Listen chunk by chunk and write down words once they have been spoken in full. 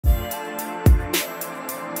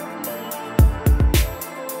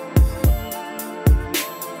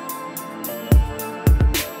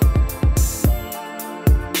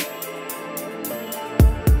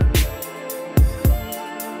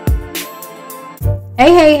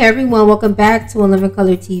Hey everyone, welcome back to 11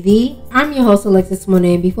 Color TV. I'm your host Alexis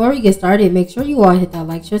Monet, and before we get started, make sure you all hit that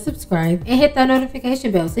like, share, subscribe, and hit that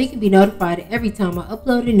notification bell so you can be notified every time I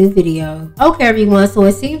upload a new video. Okay everyone, so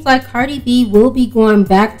it seems like Cardi B will be going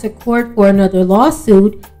back to court for another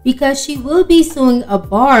lawsuit because she will be suing a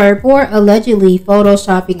BARB for allegedly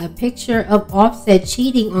photoshopping a picture of Offset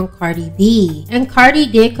cheating on Cardi B. And Cardi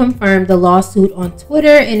did confirm the lawsuit on Twitter,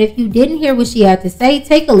 and if you didn't hear what she had to say,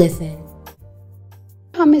 take a listen.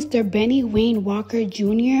 How Mr. Benny Wayne Walker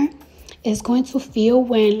Jr. is going to feel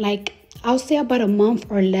when, like, I'll say about a month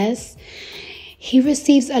or less, he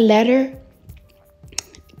receives a letter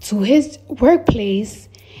to his workplace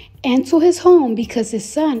and to his home because his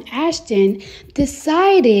son Ashton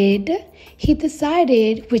decided,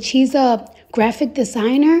 which he's a graphic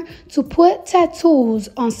designer, to put tattoos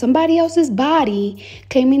on somebody else's body,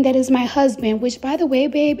 claiming that is my husband, which, by the way,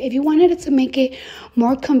 babe, if you wanted to make it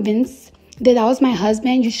more convinced that was my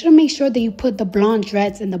husband, you should make sure that you put the blonde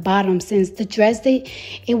dreads in the bottom, since the dreads that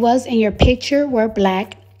it was in your picture were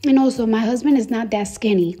black. And also, my husband is not that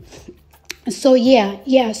skinny. So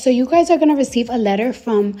yeah, so you guys are going to receive a letter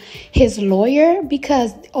from his lawyer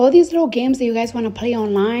because all these little games that you guys want to play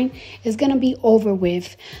online is going to be over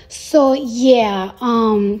with. So yeah,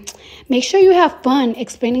 make sure you have fun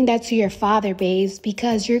explaining that to your father, babes,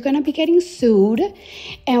 because you're going to be getting sued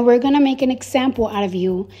and we're going to make an example out of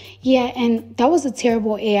you. Yeah, and that was a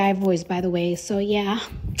terrible AI voice, by the way. So yeah,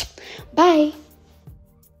 bye.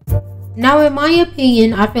 Now, in my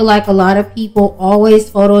opinion, I feel like a lot of people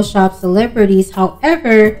always Photoshop celebrities.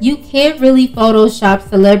 However, you can't really Photoshop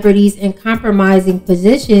celebrities in compromising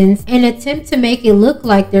positions and attempt to make it look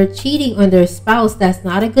like they're cheating on their spouse. That's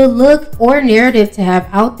not a good look or narrative to have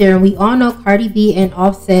out there. And we all know Cardi B and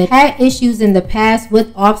Offset had issues in the past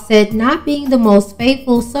with Offset not being the most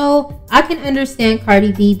faithful. So I can understand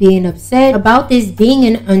Cardi B being upset about this being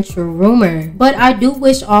an untrue rumor. But I do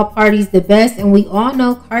wish all parties the best, and we all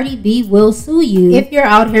know Cardi B will sue you if you're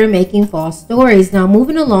out here making false stories. Now,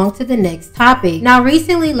 moving along to the next topic. Now,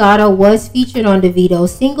 recently Latto was featured on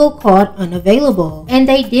Davido's single called Unavailable, and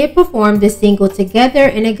they did perform the single together,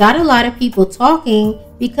 and it got a lot of people talking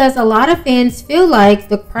because a lot of fans feel like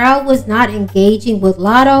the crowd was not engaging with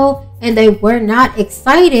Latto and they were not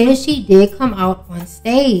excited when she did come out on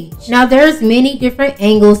stage. Now, there's many different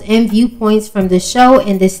angles and viewpoints from the show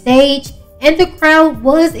and the stage, and the crowd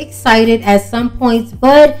was excited at some points,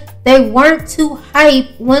 but they weren't too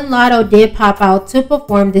hyped when Latto did pop out to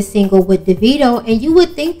perform the single with Davido, and you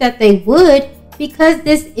would think that they would because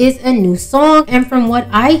this is a new song, and from what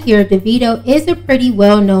I hear, Davido is a pretty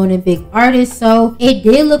well-known and big artist, so it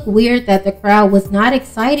did look weird that the crowd was not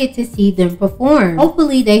excited to see them perform.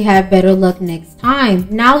 Hopefully they have better luck next time.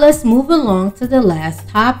 Now let's move along to the last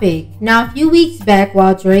topic. Now, a few weeks back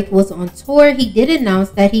while Drake was on tour, he did announce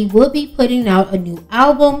that he will be putting out a new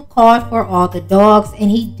album called For All the Dogs, and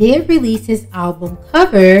he did release his album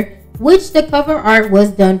cover, which the cover art was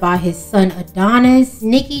done by his son Adonis.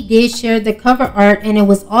 Nicki did share the cover art, and it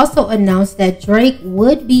was also announced that Drake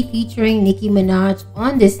would be featuring Nicki Minaj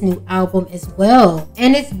on this new album as well.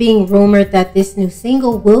 And it's being rumored that this new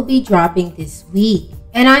single will be dropping this week.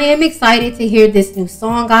 And I am excited to hear this new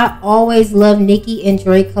song. I always love Nicki and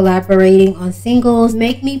Drake collaborating on singles.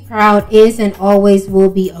 Make Me Proud is and always will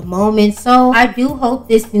be a moment. So I do hope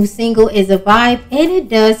this new single is a vibe and it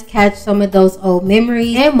does catch some of those old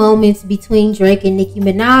memories and moments between Drake and Nicki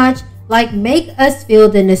Minaj. Like, make us feel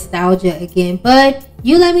the nostalgia again. But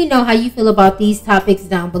you let me know how you feel about these topics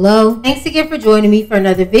down below. Thanks again for joining me for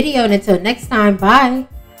another video, and until next time, bye.